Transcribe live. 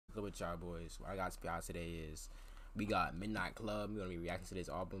with y'all boys. What I got for y'all today is we got Midnight Club. We're gonna be reacting to this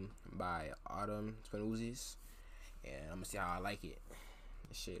album by Autumn Twin Uzis, and I'm gonna see how I like it.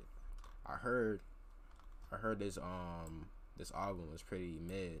 Shit, I heard this album was pretty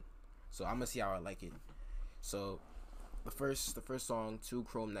mid, so I'm gonna see how I like it. So the first song, Two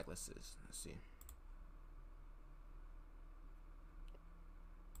Chrome Necklaces. Let's see.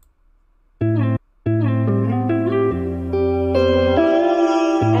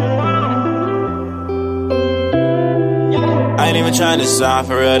 I ain't even trying to sign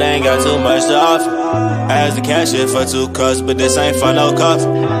for real, they ain't got too much to offer. I asked to cash it for 2 cups, but this ain't for no coffee.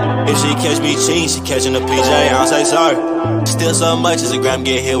 If she catch me cheating, she catching a PJ, I'll say sorry. Still so much as a gram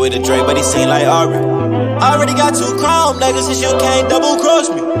get hit with a Drake, but he seem like Aubrey. Already got 2 chrome niggas, since you can't double cross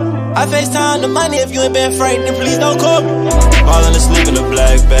me. I FaceTime the money, if you ain't been frightened, then please don't call me. Falling asleep in a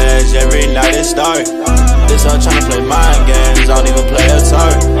black badge, every night it's starry. This hoe tryna play mind games, I don't even play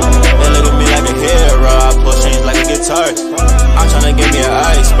Atari. They look at me like a hero, I pull strings like a guitar. I'm tryna give me an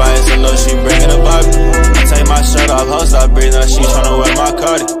ice spice, I know she bringing a Barbie. I take my shirt off, hoe stop breathing, she tryna wear my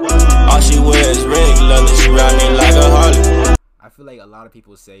cardi. All she wears is regular, she ride me like a Harley. I feel like a lot of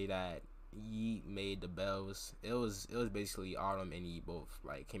people say that Yeet made the bells. It was basically Autumn and Yeet both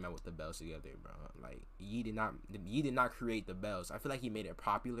like came out with the bells together, bro. Like Yeet did not create the bells. I feel like he made it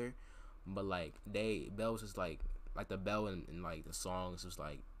popular, but like bells is like the bell in like the songs was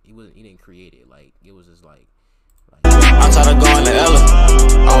like he didn't create it. Like it was just like I'm tryna go in the Ella,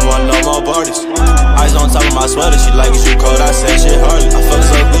 I don't want no more parties. Ice on top of my sweater, she like it, you cold, I say shit hardly. I fuck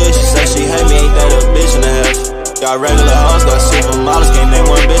so good, she say she hate me, ain't that a bitch and a half. Got regular hoes, got supermodels, can't name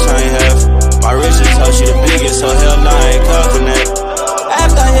one bitch I ain't have. My richest hoe, she the biggest, so hell nah, I ain't cuffin' that.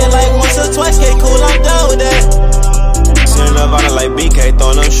 After I hit like once or twice, get cool, I'm done with that. Sitting up on it like BK,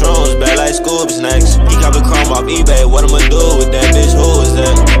 throwing them shrooms, bad like Scooby snacks. He copy chrome off eBay, what I'ma do with that bitch, who is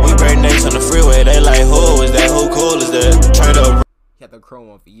that? We break necks on the freeway, they like who is that, who cool is that? Trade up. He had the chrome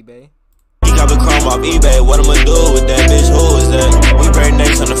off eBay. He copy chrome off eBay, what I'ma do with that bitch, who is that? We break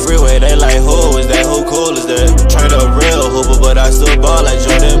necks on the freeway, they like who is that, who cool is that? Trade up real hooper, but I still ball like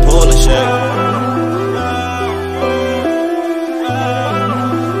Jordan Poole and Shaq.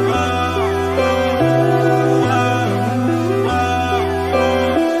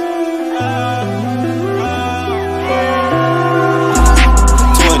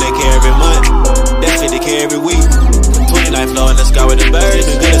 Every week, 29 flow in the sky with the birds.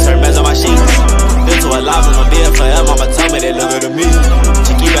 Been good as her mess on my sheets. Been to a lot from a beer for her. Mama told me they look good to me.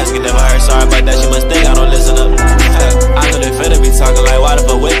 She keep asking never heard sorry about that. She must think I don't listen up. I know they finna be talking like water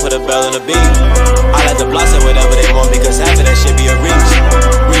for wait put a bell in the beat. I let the blocks say whatever they want because half of that shit be a reach.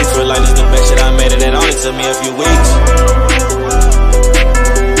 Really feel like this the best shit I made and it only took me a few weeks.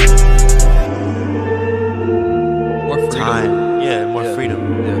 More freedom. Yeah, more freedom.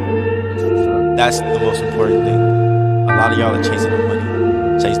 Yeah. That's the most important thing. A lot of y'all are chasing the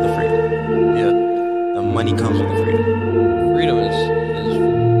money. Chase the freedom. Yeah. The money comes with the freedom. Freedom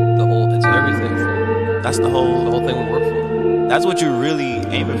is the whole, it's everything. That's the whole thing we work for. That's what you're really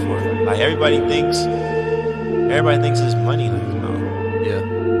aiming for. Like everybody thinks it's money. Like, you know.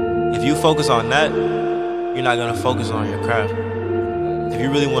 Yeah. If you focus on that, you're not gonna focus on your craft. If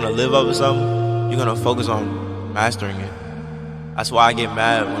you really want to live up with something, you're gonna focus on mastering it. That's why I get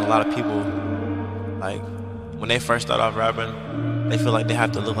mad when a lot of people, like, when they first start off rapping, they feel like they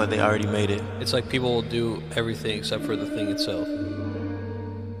have to look like they already made it. It's like people will do everything except for the thing itself.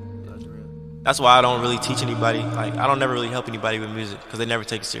 That's why I don't really teach anybody. Like, I don't never really help anybody with music because they never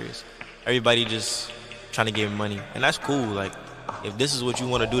take it serious. Everybody just trying to get money, and that's cool. Like, if this is what you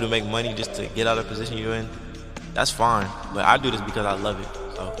want to do to make money, just to get out of the position you're in, that's fine. But I do this because I love it.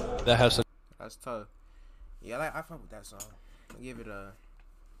 So that's tough. Yeah, I fuck with that song. I give it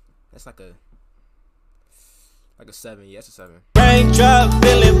that's like a 7. Yeah, it's a 7. Raindrop,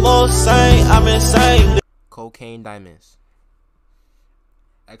 feeling more sane, I'm insane. Cocaine Diamonds!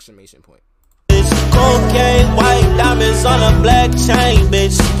 Exclamation point. It's cocaine, white diamonds on a black chain,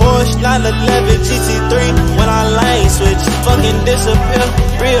 bitch. Porsche 911 GT3 when I lane switch. Fucking disappear,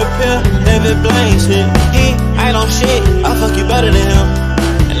 reappear, David Blaine shit. He ain't on shit, I fuck you better than him,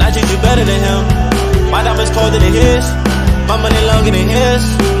 and I treat you better than him. My diamonds colder than his, my money longer than his.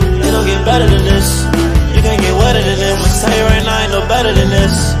 It don't get better than this. You can't get wetter than this. I'ma tell you right now, ain't no better than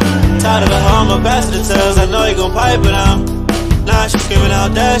this. Tired of the home, I'm passing the tails. I know you gon' pipe it out. Now she screaming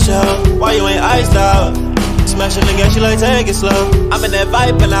out, dash out. Why you ain't iced out? Smashing the gas, she like, take it slow. I'm in that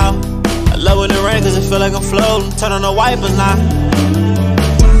Viper now. I love when it rain cause it feel like I'm floating. Turn on the wipers now.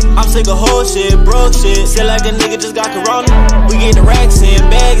 I'm sick of whole shit, broke shit. Feel like a nigga just got corona. We get the racks in,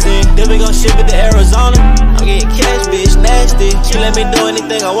 bags in. Then we gon' ship it to Arizona. I'm getting cash, bitch, nasty. She let me do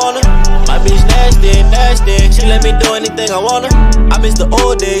anything I wanna. My bitch nasty, nasty. She let me do anything I wanna. I miss the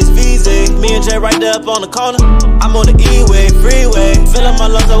old days, VZ. Me and Jay right there up on the corner. I'm on the E-way, freeway. Filling my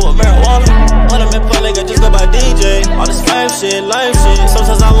lungs up with marijuana. When I'm in public, I just go by DJ. All this fame shit, lame shit.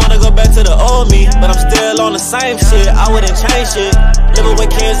 Sometimes I wanna go back to the old me, but I'm still on the same shit. I wouldn't change shit. Living with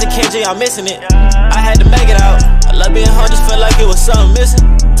kids and Kenji, I'm missing it. I had to make it out. I love being home, just felt like it was something missing.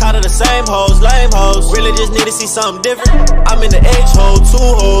 Tired of the same hoes, lame hoes. Really just need to see something different. I'm in the H-hole, 2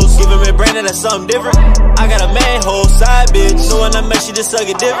 hoes. Giving me Brandon, that's something different. I got a main hoe, side bitch. So when I met, she just suck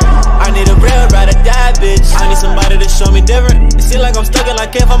it different. I need a real ride or die, bitch. I need somebody to show me different. It seems like I'm stuck and I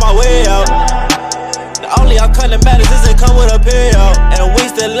can't find my way out. The only outcome that matters is it come with a payout. And we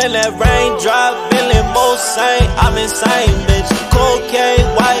still in that raindrop, feeling most sane. I'm insane, bitch. Cocaine,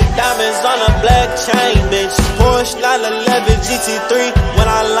 white diamonds on a black chain, bitch. Porsche 911 GT3 when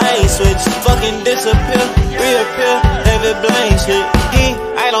I lane switch. Fucking disappear, reappear, David Blaine shit. He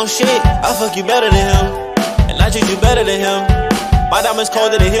ain't on shit, I fuck you better than him. And I treat you better than him. My diamonds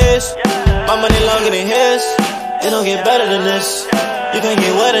colder than his. My money longer than his. It don't get better than this. You can't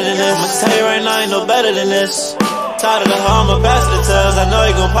get wetter than this. I'ma tell you right now, ain't no better than this. Tired of the hoe, I'ma pass the tells. I know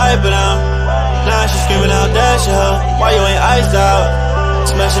you gon' pipe it out. Now she screaming out, dash your hoe. Why you ain't iced out?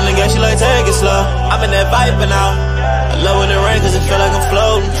 Smashing the gas, she like, take it slow. I'm in that Viper now. I love when it rain, cause it feel like I'm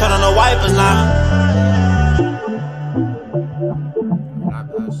floating. Turn on the wipers now.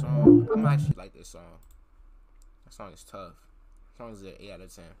 Not bad song. I'm actually like this song. That song is tough. That song is an 8 out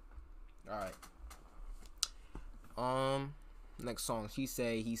of 10. Alright. Next song, She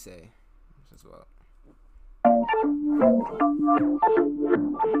Say, He Say. As well.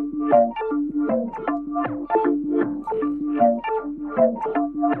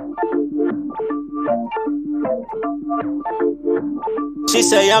 She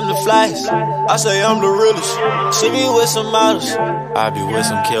say I'm the flyest, I say I'm the realest. She be with some models, I be with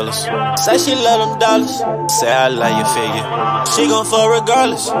some killers. Say she love them dollars, say I like your figure. She gon' fuck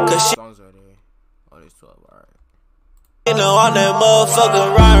regardless, cause she you know I'm that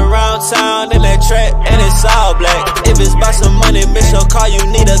motherfucker riding around town in that track, and it's all black. If it's about some money, bitch, don't call, you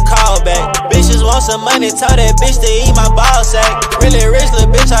need a call back. Bitches want some money, tell that bitch to eat my ball sack. Really rich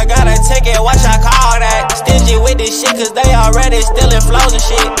little bitch, I gotta take it, watch I call that. Stingy with this shit, cause they already stealing flows and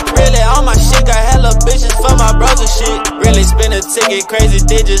shit. Really on my shit, got hella bitches for my bros and shit. Really spend a ticket, crazy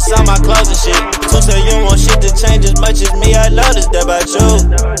digits on my clothes and shit. So say you don't want shit to change as much as me, I noticed that about you.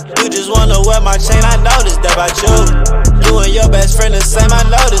 You just wanna wear my chain, I noticed that about you. You and your best friend the same, I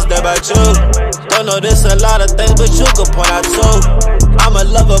noticed that about you. Don't know this a lot of things, but you can point out too. I'm a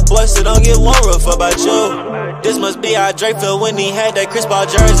lover boy, so don't get one roof about you. This must be how Drake felt when he had that Chris Paul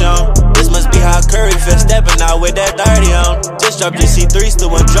jersey on. This must be how Curry felt stepping out with that 30 on. Just dropped GC3, still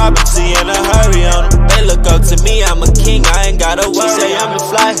one dropping, see in a hurry on them. They look up to me, I'm a king, I ain't gotta worry. She say I'm the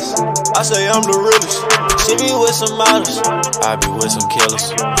flyest, I say I'm the realest. She be with some models, I be with some killers.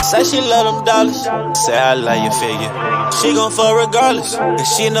 Say she love them dollars, say I like your figure. She gon' fuck regardless, cause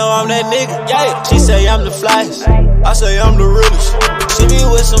she know I'm that nigga. Yeah, she say I'm the flyest, I say I'm the realest. She be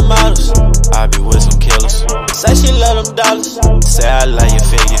with some models, I be with some killers. Say she love them dollars, say I like your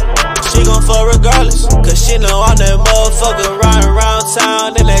figure. She gon' fuck regardless, cause she know I'm that motherfucker riding around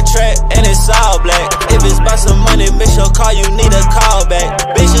town in that track, and it's all black. If it's about some money, bitch, your call, you need a call back.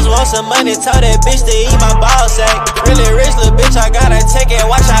 Bitches want some money, tell that bitch to eat my ball sack. Really rich little bitch, I gotta take it,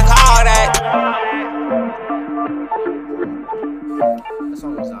 watch I call that. That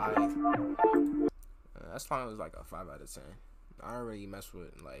song was alright. That song was like a 5 out of 10. I don't really mess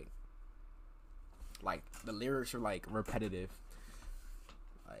with like the lyrics are like repetitive.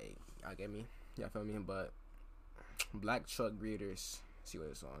 Like, y'all get me? Y'all feel me? But Black Truck Breeders, see what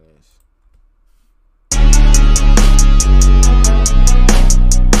the song is.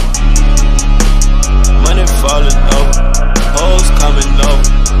 Money falling over, hoes coming over.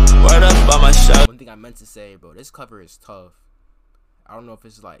 Word up by my shop. One thing I meant to say, bro, this cover is tough. I don't know if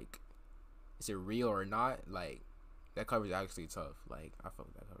it's like, is it real or not? Like, that cover is actually tough. Like, I fuck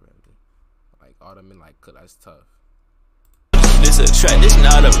with that cover. Like, Autumn and like, that's tough. This a track, this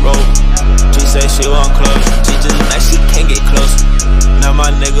not a road. She say she want close, she just like she can't get close. Now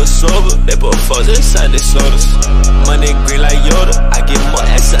my nigga sober, they put foes inside their sodas. Money green like Yoda, I get more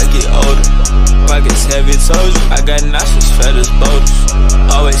as I get older. Pockets heavy, told you, I got nostrils fat as boulders.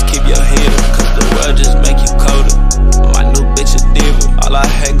 Always keep your head up, cause the world just make you colder. My new bitch a diva, all I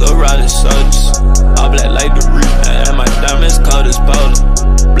hang around is soldiers. All black like the Reaper, and my diamonds cold as polar.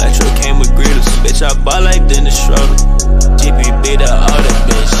 Black truck came with gritters, bitch I bought like Dennis Schroeder. GPB the other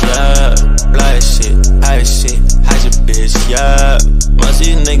bitch, yeah. Black shit, hide your bitch, yeah. Most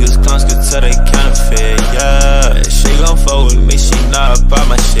these niggas clowns could tell they counterfeit, yeah.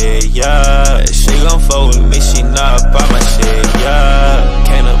 yeah. She gon' fuck with me, she not about my shit, yeah.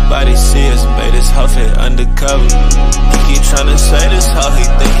 Can't nobody see us, made this hoe fit undercover. He keep tryna say this hoe, he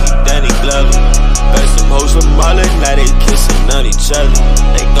think he Danny Glover. Bet some hoes from Marley, now they kissing on each other.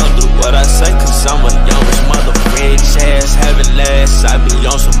 They gon' do what I say, cause I'm a young rich mother. Rich ass, having last, I be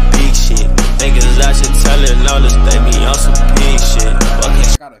on some big shit. Niggas I should tellin' all this, they be on some big shit.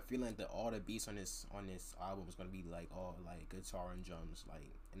 I got a feeling that all the beats on this album is gonna be like all like guitar and drums like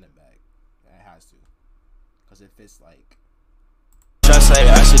in the back. It has to, cause it fits like. Just say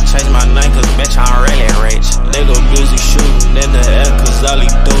I should change my name, cause bitch I'm really rich. Nigga busy shooting in the air, cause all he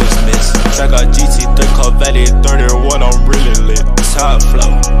do is miss. Track out GT3 Corvette 31, I'm really lit. Top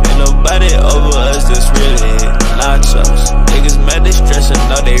flow, ain't nobody over us that's really it. Nachos, niggas mad they stressing,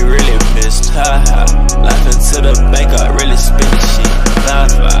 know they really missed. Ha ha, laughing to the bank, I really spin the shit. Fly,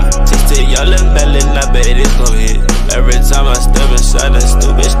 just to y'all and melon, I bet it's gon' hit. Every time I step inside that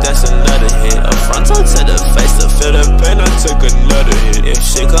stupid, that's another hit. A frontal to the face to feel the pain, I took another hit. If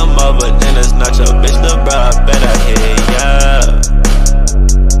shit come over, then it's not your bitch, the bro, I bet I hit, yeah.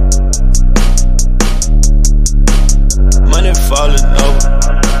 Money falling over,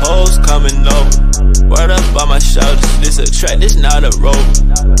 hoes coming over. Word up on my shoulders, this a track, this not a rover.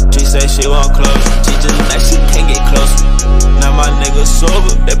 She say she want close, she just like she can't get closer. Now my niggas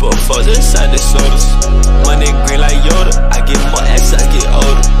sober, they put foes inside the sodas. Money green like Yoda, I get more as I get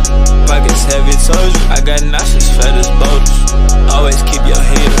older. Pockets heavy, told you, I got nauseous, fat as boulders. Always keep your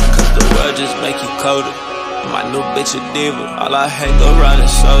head up, cause the world just make you colder. My new bitch a diva, all I hang around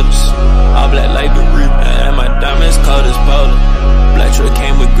is shoulders. All black like the Reaper, and my diamonds cold as polar. Black truck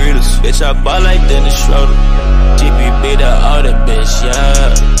came with gritters, bitch I bought like Dennis Schroeder. GPB the older bitch, yeah.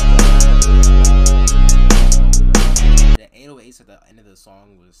 The 808s at the end of the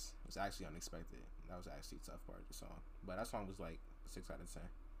song was actually unexpected. That was actually a tough part of the song, but that song was like 6 out of 10. I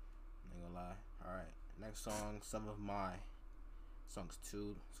ain't gonna lie. All right, next song, Some of My. Song's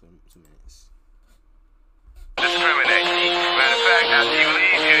 2 minutes. Discriminate. Matter of fact, after you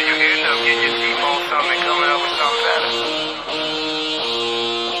leave here, you end up getting your teeth on something and coming up with something better.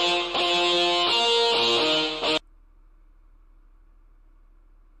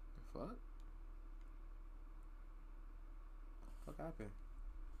 Fuck? What happened?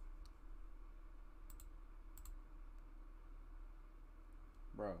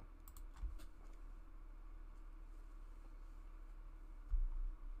 Bro.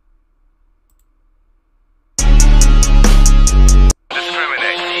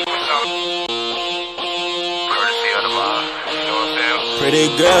 Pretty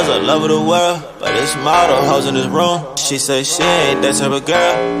girls all over the world, but it's model hoes in this room. She say she ain't that type of girl,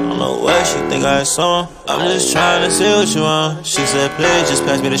 I don't know what she think I assume. I'm just trying to see what you want. She said please just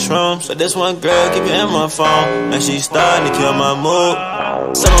pass me the shrooms. But this one girl keep it in my phone, and she starting to kill my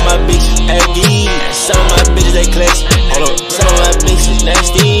mood. Some of my bitches aggy, some of my bitches they classy. Hold up. Some of my bitches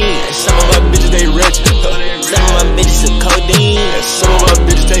nasty, some of my bitches they ratchet. Some of my bitches are codeine, some of my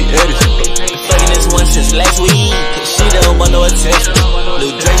bitches they eddies. Fucking this one since last week, she don't want no attention.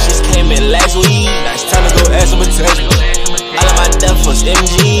 Lil Drake just came in last week, now it's time to go add some attention. All of my death was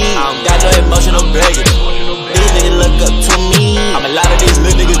MG, I don't got no emotional baggage. These niggas look up to me, I'm a lot of these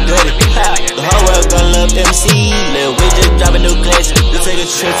little niggas dirty. The whole world gonna love MC, Lil we just drop a new classic. We take a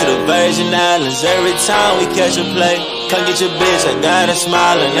trip to the Virgin Islands every time we catch a play. Come get your bitch, I gotta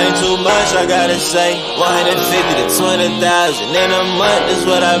smile and ain't too much I gotta say. 150 to 200,000 in a month is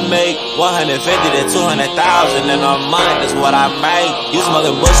what I make. 150 to 200,000 in a month is what I make. You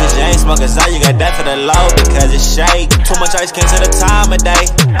smoking bullshit, you ain't smoking Zay. You got that for the low because it's shake. Too much ice can't to the time of day.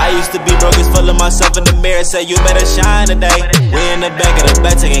 I used to be broke as full of myself in the mirror, say you better shine today. We in the back of the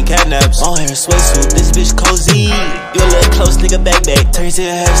back taking catnaps. On her sweatsuit, this bitch cozy. You a little close nigga back. Turns to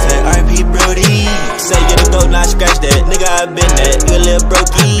a hashtag RP Brody. Say you the goat, not scratch that. Nigga, I been that, you a little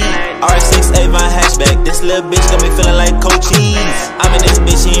brokey. R6 Avon hatchback, this little bitch got me feeling like cold cheese. I'm in this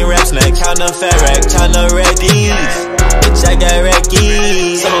bitch, she ain't rap snack, countin' up fat rack, countin' up rackies. Bitch, I got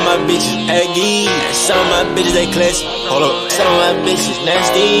rackies. Some of my bitches aggy, some of my bitches they classy. Hold up. Some of my bitches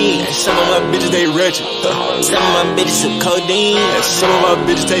nasty, some of my bitches they ratchet. Some of my bitches are codeine, some of my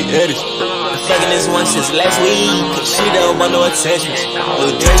bitches take eddies. Fucking this one since last week, she don't want no attention.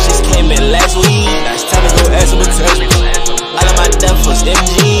 Lil Drake just came in last week, now it's time to go add some attention. All of my death was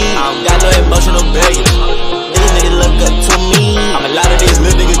MG, I don't got no emotional baggage. These niggas look up to me, I'm a lot of these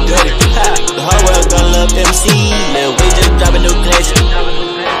little niggas dirty. The whole world gonna love MC, Lil we just drop a new classic.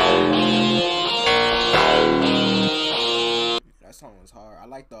 That song was hard. I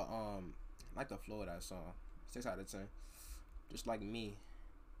like the flow of that song. 6 out of 10. Just like me.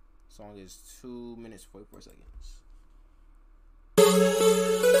 Song is 2 minutes 44 seconds.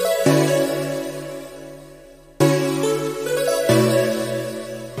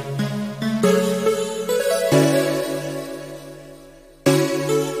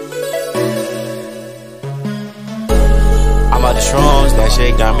 that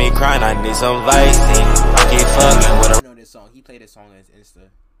shit got me crying, I need some Vicing. I keep fucking with her. I know this song. He played this song on his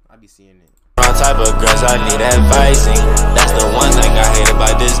Insta. I be seeing it. Wrong type of girls, I need advising. That's the one thing I hate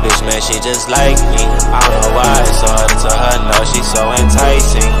about this bitch, man, she just like me. I don't know why it's so hard to tell her no, she's so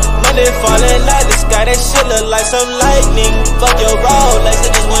enticing. Money falling out the sky, that shit look like some lightning. Fuck your Rolex,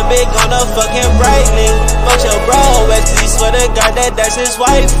 it just went big on a fucking brightening. Fuck your bro, cause he swear to God that's his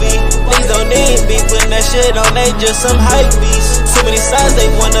wifey. Please don't need me, putting that shit on, they just some hype beats. Too many sides, they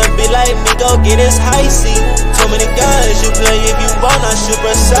wanna be like me, go get his hicey. Too many guns, you play if you want, I shoot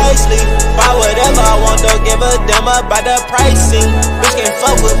precisely. Buy whatever I want, don't give a damn about the pricing. Bitch can't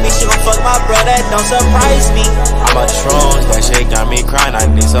fuck with me, she gon' fuck my bro, that don't surprise me. I'm on the shrooms, that shit got me crying, I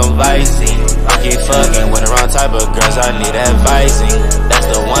need some Vicing. I keep fucking with the wrong type of girls, I need advising. That's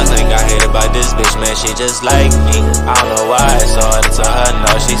the one thing I hate about this bitch, man, she just like me. I don't know why it's so hard to tell her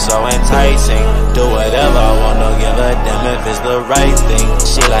no, she's so enticing. Do whatever I want, don't give a damn if it's the right thing.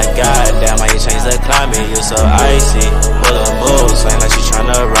 She like, goddamn, how you change the climate, you so icy. Pull a move, swing like she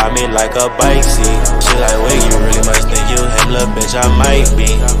tryna ride me like a bike seat. She like, wait, you really must think you him, little bitch, I might be.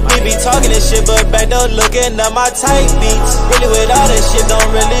 We be talking this shit, but back though looking at my type beats. Really with all this shit, don't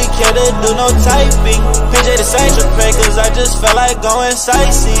really care to do no typing. PJ the same trip, cause I just felt like going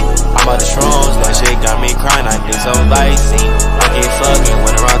sightseeing. I'm on the shrooms, that shit got me crying, I need some Vicing. I keep fucking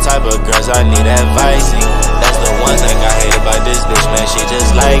with the wrong type of girls, I need advising. That's the one thing I hate about this bitch, man, she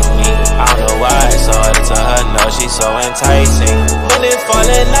just like me. I don't know why it's so hard to tell her no, she's so enticing. Money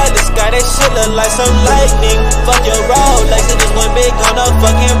falling out the sky, that shit look like some lightning. Fuck your Rolex, it just went big on a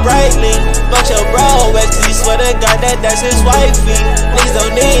fucking brightening. Fuck your bro, cause he swear to God that's his wifey. Niggas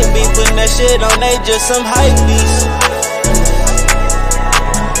don't need me, putting that shit on, they just some hype beats.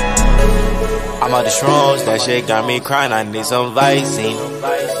 I'm out the shrooms, that shit got me crying, I need some Vicing.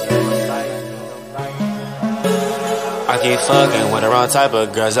 I keep fucking with the wrong type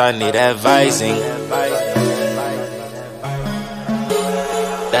of girls, I need advising.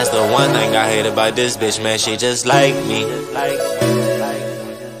 That's the one thing I hate about this bitch, man, she just like me.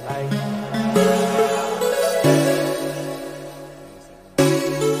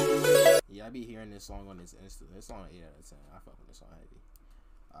 Yeah, I be hearing this song on his Insta. This song 8 out of 10. I fuck with this song heavy.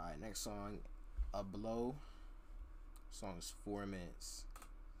 Alright, next song, A Blow. This song is 4 minutes.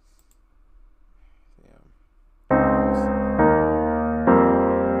 Damn.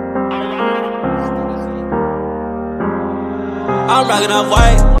 I'm rocking up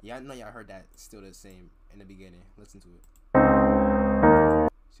white. Yeah, I know y'all heard that still the same in the beginning. Listen to it.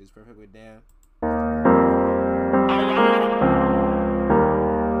 She was perfect with Damn.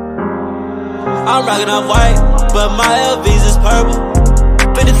 I'm rocking up white, but my LVs is purple.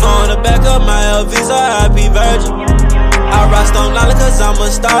 54 on the back of my LVs are happy virgin. I rock Stone Island cause I'm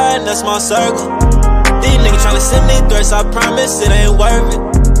a star and that's my circle. These niggas tryna send me threats, I promise it ain't worth it.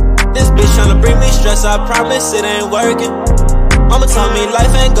 This bitch tryna bring me stress, I promise it ain't working. Mama told me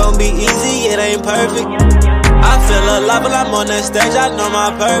life ain't gon' be easy, it ain't perfect. I feel alive when I'm on that stage, I know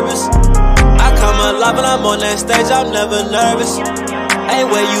my purpose. I come alive when I'm on that stage, I'm never nervous.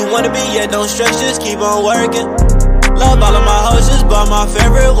 Ain't where you wanna be yet, don't stress, just keep on working. Love all of my hoes, just bought my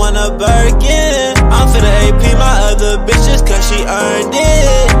favorite one a Birkin. I'm finna AP my other bitches cause she earned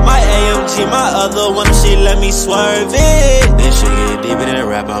it. My AMG, my other one, she let me swerve it. This shit get deeper than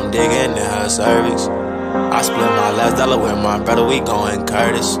rap, I'm digging in her cervix. I split my last dollar with my brother, we going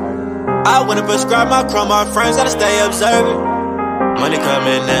Curtis. I wouldn't prescribe my chrome, my friends gotta stay observant. Money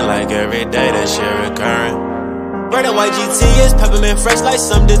coming in like every day, that shit recurring. Red and white GT is peppermint fresh like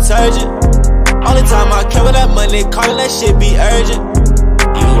some detergent. Only time I care with that money, calling that shit be urgent.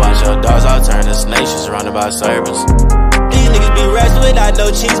 You watch your dogs, I'll turn to snakes, just roundabout serpents. These niggas be ratchet without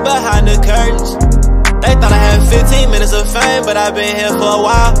no cheese behind the curtains. They thought I had 15 minutes of fame, but I've been here for a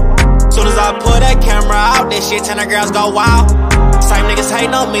while. Soon as I pull that camera out, this shit turn the girls go wild. Same niggas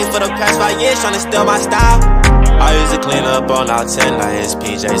hating on me for the past 5 years, trying to steal my style. I used to clean up on out 10, now his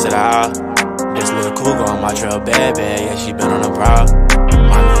PJs at the house. This little cougar on my trail, bad, yeah, she been on the prowl.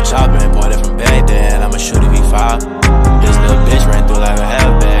 My little chopper imported from Baghdad, I'ma shoot if he foul. This little bitch ran through like a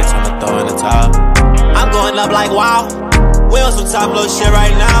half bag, time to throw in the top. I'm going up like wow, we on some top low shit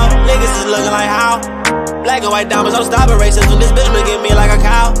right now. Niggas is looking like how. Black and white diamonds, I'm stopping races when this bitch looking at me like a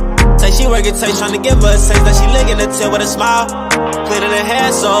cow. Say she working taste, trying to give her a taste, that she licking the tip with a smile. Cleaning her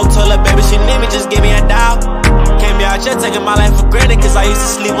hair soap, told her baby she need me, just give me a dial. Can't be out here taking my life for granted, cause I used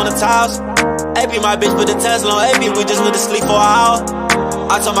to sleep on the tiles. AP my bitch put the Tesla on AP, we just went to sleep for an hour.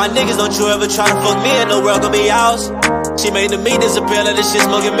 I told my niggas, don't you ever try to fuck me and the world gon' be ours. She made the me disappear, like this shit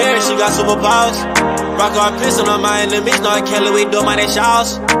smoking mirror, she got superpowers. Rock our pistol on my enemies, know I can't let we do my next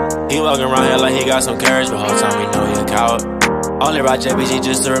showers. He walking around here like he got some courage, but whole time he know he a coward. Only rock JBG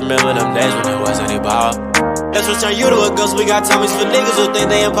just to remember them days when there wasn't any ball. That's what turned you to a ghost. We got Tommies for niggas who think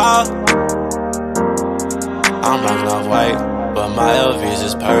they involved. I'm knocking off white, but my LVs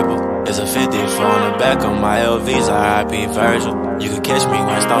is purple. There's a 54 on the back of my LVs, RIP Virgil. You can catch me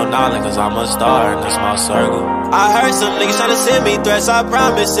when Stone Island, cause I'm a star in a small circle. I heard some niggas tryna send me threats, I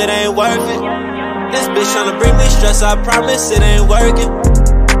promise it ain't worth it. This bitch tryna bring me stress, I promise it ain't working.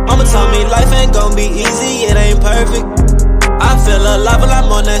 Mama told me life ain't gon' be easy, it ain't perfect. I feel alive when I'm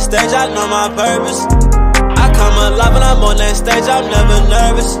on that stage, I know my purpose. I come alive when I'm on that stage, I'm never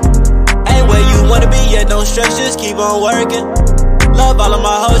nervous. Ain't where you wanna be yet, don't stress, just keep on working. Love all of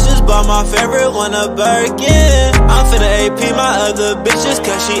my hoes, just bought my favorite one a Birkin. I'm finna AP my other bitches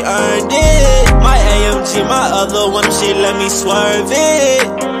cause she earned it. My AMG, my other one, she let me swerve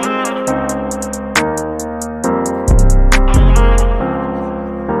it.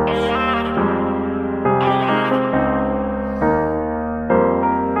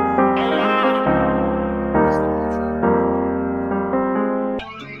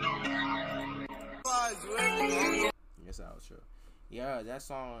 Yeah, that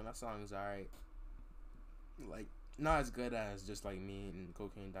song is alright. Like, not as good as Just Like Me and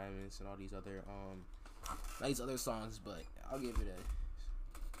Cocaine Diamonds and all these other songs, but I'll give it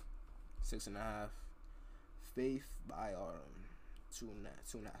a 6.5. Faith by 2.5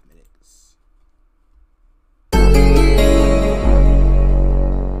 minutes.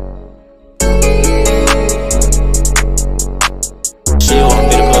 She want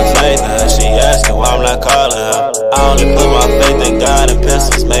me to put faith in her. She asking why I'm not calling her. I only put my faith in God and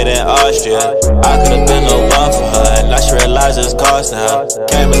pistols made in Austria. I could've been the one for her, and now she realizes it's costing her.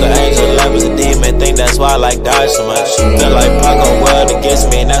 Came as an angel, left as a demon, think that's why I like die so much. Feel like Paco world against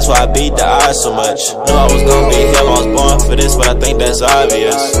me, and that's why I beat the odds so much. Knew I was gonna be him, I was born for this, but I think that's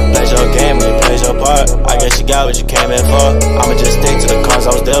obvious. Play your game and you play your part. I guess you got what you came in for. I'ma just stick to the cards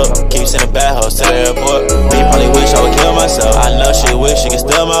I was dealt. Keep sending bad hoes to the airport. But you probably wish I would kill myself. I know she wish she could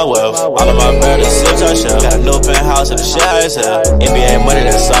steal my wealth. All of my brothers sit on shelf. Got a new penthouse and the shit high as hell. NBA money,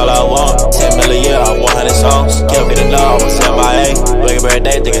 that's all I want. 10 million a year, I 100 songs. Kill me to know I was MIA. Wake up every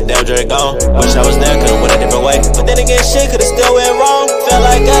day thinking damn Drake gone. Wish I was there, could've went a different way. But then again, shit could've still went wrong. Felt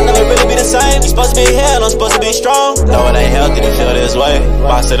like I never really be the same. You supposed to be here, I'm supposed to be strong. No, it ain't healthy to feel this way.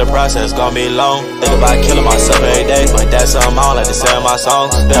 Boss said the process gon' be long. Think about killing myself every day, but that's something I don't like to say in my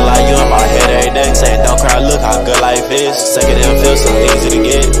songs. Feel like you in my head every day. Saying don't cry, look how good life is. Second it feel so easy to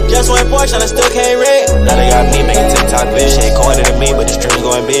get. Just went Porsche and I still can't read. Now they got me making TikTok vids. She ain't corny to me, but the stream's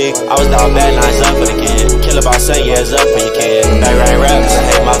going big. I was down bad, now it's up for the kid. Kill about 7 years up for your kid. Back right rap, cause I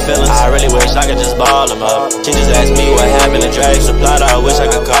hate my feelings. I really wish I could just ball them up. She just asked me what happened to Drake. Replied, I wish I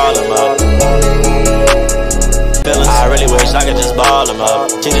could call him up. I really wish I could just ball him up.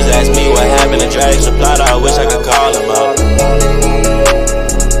 She just asked me what happened to Drake. Replied, I wish I could call him up.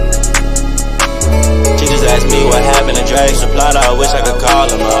 She just asked me what happened to Drake. Replied, I wish I could call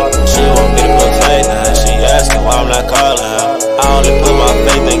him up. She want me to put faith in her. She asking why I'm not calling her. I only put my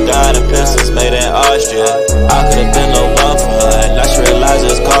faith in God and pistols made in Austria. I could've been the one for her, and now she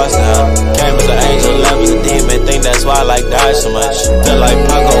realizes it's costing her. Came as an angel, left as a demon, think that's why I like die so much. Feel like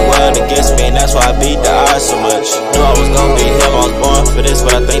Paco world against me, and that's why I beat the odds so much. Knew I was gonna be him, I was born for this,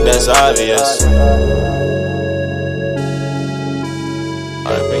 but I think that's obvious.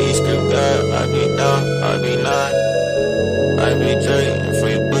 I be script God, I be down, I be nine. I be Drake, and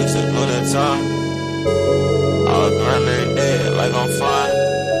free books at all the time. I was grind every day like I'm fine.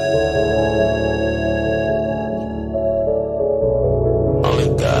 Only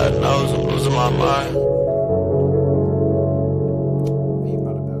God knows I'm losing my mind.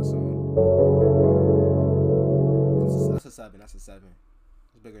 That's a 7.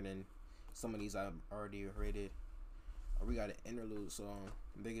 It's bigger than some of these I've already rated. We got an interlude song,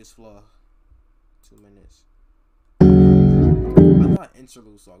 Biggest Flaw, 2 minutes. I thought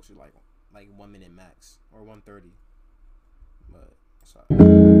interlude songs were like 1 minute max or 1:30, but it's all right.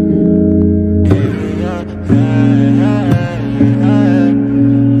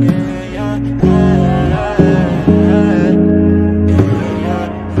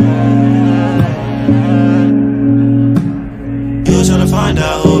 You tryna find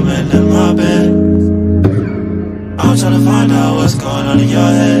out who been in my bed. I'm tryna find out what's going on in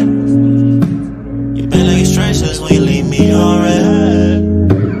your head. You been looking strange since when you leave me on red.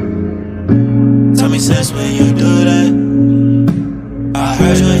 Tell me since when you do that. I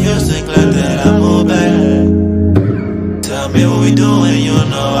heard you in Houston, glad that I moved back. Tell me what we doing, you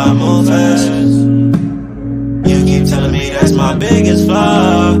know I move fast. You keep telling me that's my biggest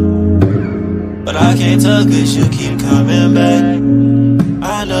flaw, but I can't tell cause you keep coming back.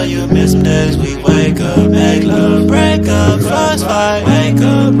 I know you miss some days we wake up, make love, break up, fly. fuss fight. Wake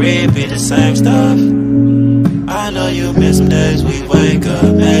up, repeat the same stuff. I know you miss some days we wake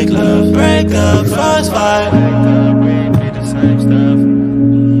up, make love, break up, fuss fight. Wake up, repeat the same stuff.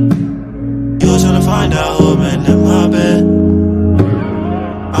 You tryna find out who been in my bed.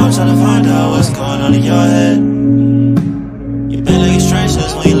 I'm tryna find out what's going on in your head. You been like a strange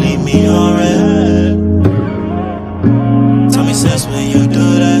since we leave me on red. Tell me since when you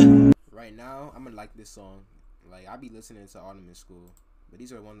do that. Right now, I'm gonna like this song. Like, I be listening to Autumn in school, but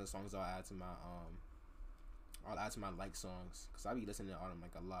these are one of the songs I'll add to my like songs, cause I be listening to Autumn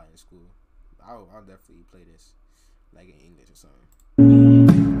like a lot in school. I'll definitely play this like in English or something.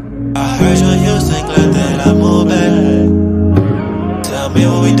 I heard you Houston, glad that I moved back. Tell me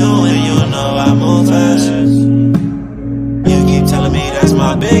what we doing, you know I move fast. You keep telling me that's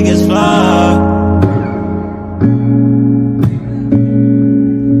my biggest flaw.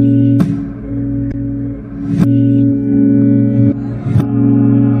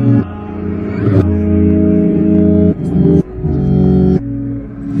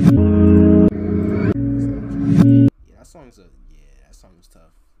 That song was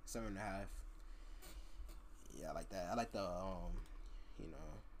tough. 7.5. Yeah, I like that. I like the you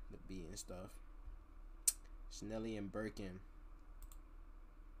know, the beat and stuff. Snelly and Birkin.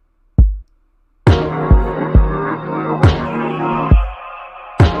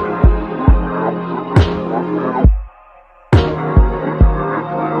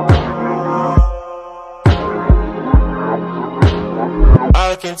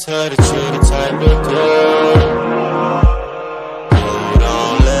 I can tell that you're the type of girl you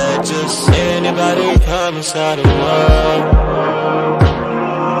don't let just anybody come inside the world.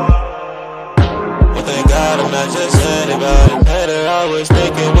 But thank God I'm not just anybody. Better, I was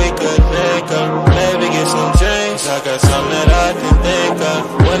thinking we could link up, maybe get some drinks. I got something that I can think of.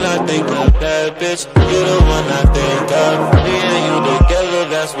 When I think of that bitch, you the one I think of. Me and you together,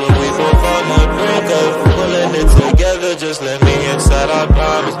 that's what we both on the brink of. Pulling it together, just let me inside. I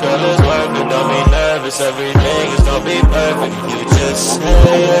promise, girl, it's worth it. Don't be nervous, everything is gonna be perfect. You just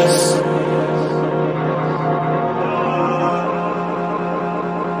say yes.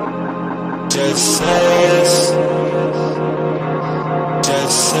 Just say yes.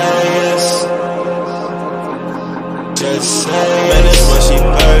 Just say yes. Just say yes. Man, this one she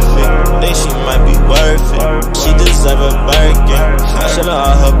perfect. Think she might be worth it. She deserve a Birkin. I should know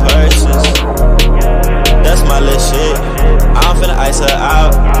all her purses. That's my little shit. I'm finna ice her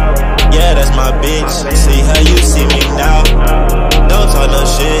out. Yeah, that's my bitch. See her, you see me now. Don't talk no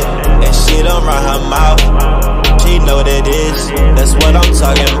shit, and she don't run her mouth. She know what it is, that's what I'm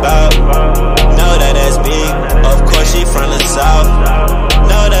talking about. Know that that's big, of course she from the south.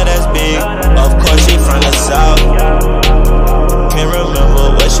 Know that that's big, of course she from the south. Can't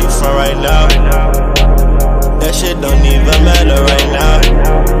remember where she from right now. That shit don't even matter right now.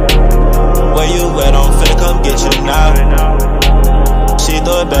 Where you at, I'm finna come get you now. She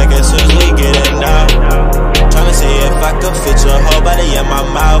throw it back as soon as we get it now. Tryna see if I can fit your whole body in my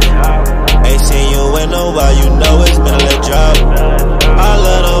mouth. Ain't seen you in a while, you know it's been a little drought. I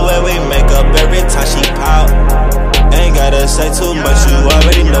love the way we make up every time she pout. Ain't gotta say too much, you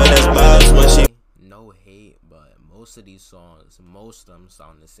already know that's boss when she. No hate, but most of these songs, most of them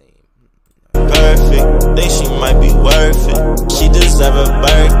sound the same. Perfect, think she might be worth it. She deserve a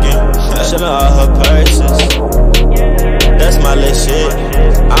Birkin. I should know all her purses. That's my little shit.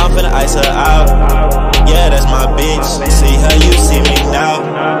 I'm finna ice her out. Yeah, that's my bitch. See her, you see me now.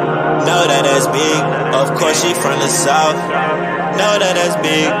 Know that that's big. Of course she from the south. Know that that's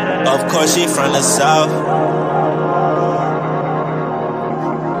big. Of course she from the south.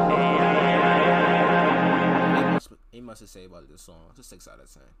 Ain't much to say about this song. It's a 6 out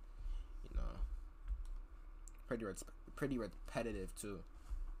of 10. You know, pretty repetitive too.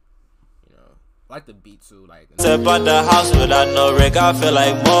 You know, I like the beat too. Like Step out the house without no rig, I feel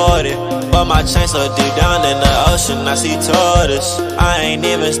like Morty. But my chain so deep down in the ocean, I see tortoise. I ain't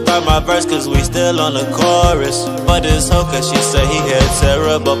even start my verse cause we still on the chorus. But this hoe cause she said he had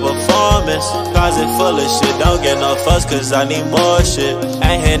terrible performance. Closet full of shit, don't get no fuss cause I need more shit.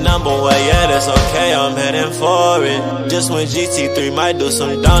 Ain't hit number one, yeah that's okay, I'm heading for it. Just when GT3 might do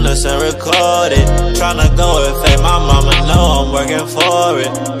some donuts and record it. Tryna go and fake my mama know I'm working for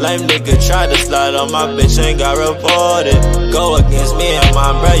it. Lame nigga tried to slide on my bitch and got reported. Go against me and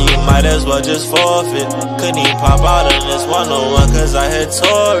my bro, you might as well just forfeit. Couldn't even pop out on this one-on-one cause I had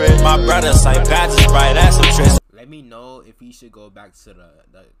tore it. My brother St. Patrick's right, that's some tricks. Let me know if he should go back to the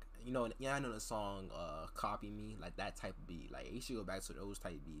you know, yeah, I know the song Copy Me, like that type of beat. Like he should go back to those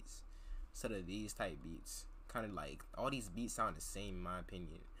type beats instead of these type beats. Kind of like all these beats sound the same in my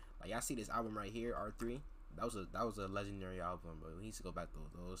opinion. Like y'all see this album right here, R3. that was a legendary album, bro. We need to go back to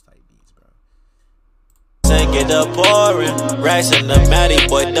those type beats, bro. Get the pouring, racks in the matty,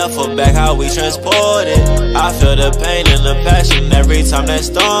 boy duffel back how we transport it. I feel the pain and the passion every time that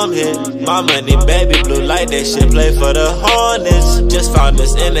storm hit. My money baby blue like that shit play for the Hornets. Just found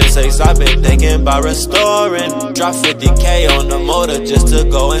this in the safe, I've been thinking about restoring. Drop 50K on the motor just to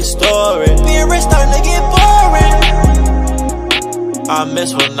go and store it. Being rich starting to get boring. I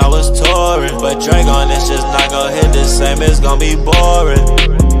miss when I was touring, but Drake on this just not gonna hit the same, it's gonna be boring.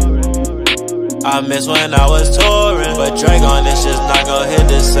 I miss when I was touring, but Drake on this shit's not gon' hit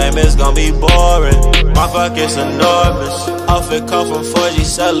the same, it's gon' be boring. My pocket's enormous, outfit come from 4G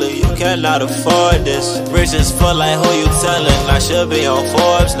seller, you cannot afford this. Rich is full like who you tellin', I should be on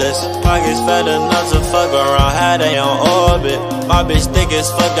Forbes list. Pockets fat enough to fuck around, how they on orbit. My bitch thick as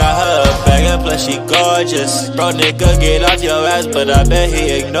fuck, got her a bag and plus she gorgeous. Bro nigga get off your ass, but I bet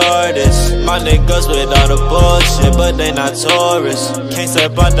he ignore this. My niggas with all the bullshit, but they not tourists. Can't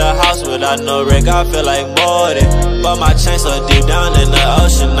step out the house without no rig, I feel like Morty. But my chain so deep down in the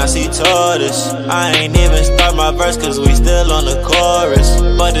ocean, I see tortoise. I ain't even start my verse cause we still on the chorus.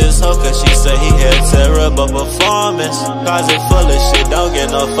 But this hoe cause she said he had terrible performance. Closet full of shit, don't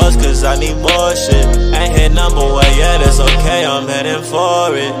get no fuss cause I need more shit. Ain't hit number one yet, it's okay, I'm heading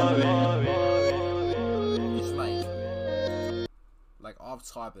for it. It's like off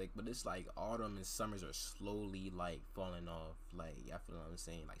topic, but it's like autumn and summers are slowly like falling off. Like, I feel what I'm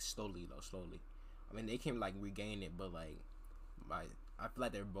saying, like slowly though, slowly. I mean, they can like regain it, but like, I feel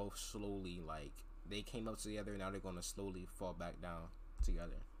like they're both slowly like they came up together. Now they're gonna slowly fall back down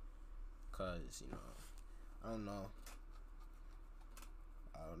together. Cause I don't know.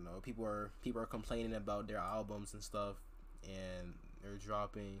 People are complaining about their albums and stuff, and they're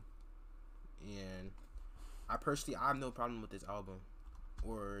dropping. And I have no problem with this album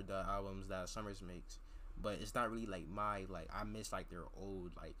or the albums that Summers makes, but it's not really like I miss like their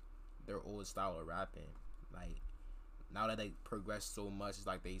old style of rapping. Like now that they progress so much, it's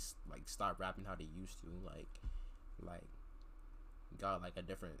like they like stop rapping how they used to. Like got like a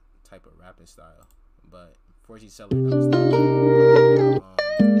different type of rapping style. But 4G Seller,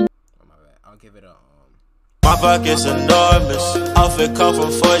 I'll give it a My pocket's enormous, outfit come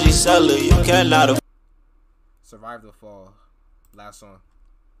from 4G Seller, you cannot Survive the Fall, last song.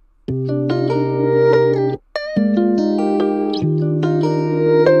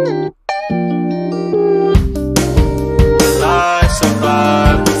 I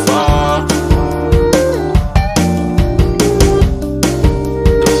survive the fall.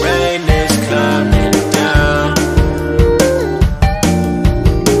 The rain is coming down.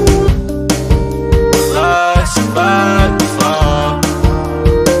 I survive the fall.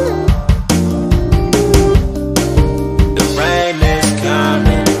 The rain is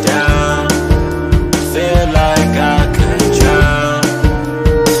coming down. Feel like I could drown.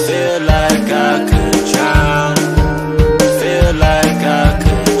 Feel like I could drown. Feel like I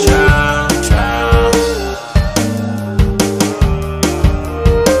could drown, drown.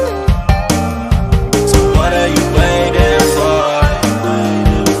 So what are you waiting for?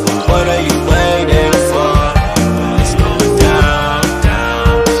 What are you waiting for? It's going down,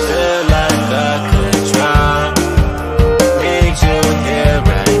 down. Feel like I could drown. Need you here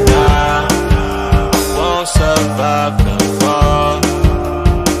right now. I won't survive the fall.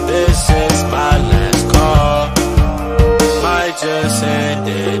 This is my last call. Might just end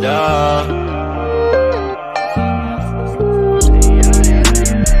it all.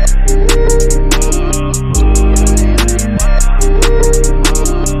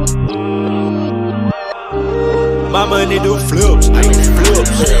 My money do flips, flips,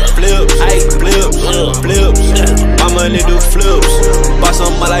 flips, flips, flips. My money do flips. Buy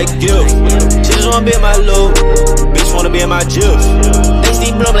something I like gift. She just wanna be in my loop. Bitch wanna be in my gif.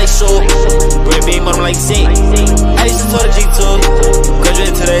 HD blow like soap. Red beam on them like zinc. I used to tow the G2.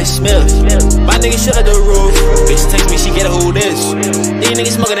 Graduated to that Smith. My nigga shit at the roof. Bitch text me, she get a who this. These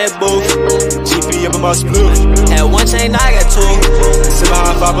niggas smoking that booth. GP up in my split. Had one chain, now I got two. Sit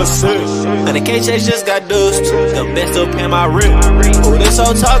behind 5%. And the K-Chase just got deuced. The best still paying my rent. Who this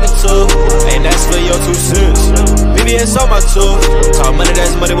hoe talking to? Ain't that's for your 2 cents. BBS on my tool. Talk money,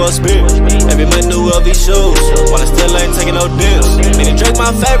 that's money well spent. Every month new LV shoes. While I still ain't taking no dents. Made Drake my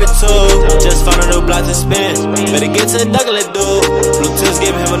favorite tool. Just found a new block to spin. Better get to the Douglas dude. Blue tips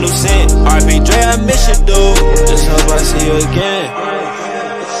gave him a new scent. RP Dre, I miss you, dude. Just hope I see you again.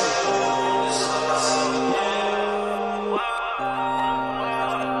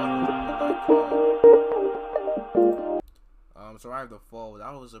 Survive the Fall,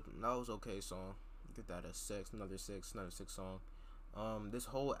 that was okay song. Get that a 6, another 6 song. This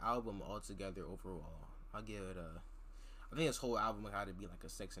whole album altogether overall, I'll give it a. I think this whole album had to be like a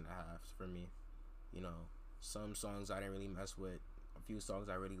 6.5 for me. You know, some songs I didn't really mess with. A few songs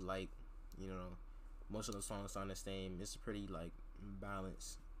I really like. You know, most of the songs sound the same. It's a pretty like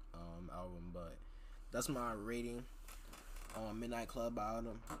balanced album, but that's my rating on Midnight Club by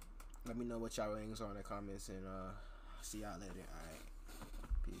Autumn. Let me know what y'all ratings are in the comments, and see y'all later. Alright,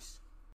 peace.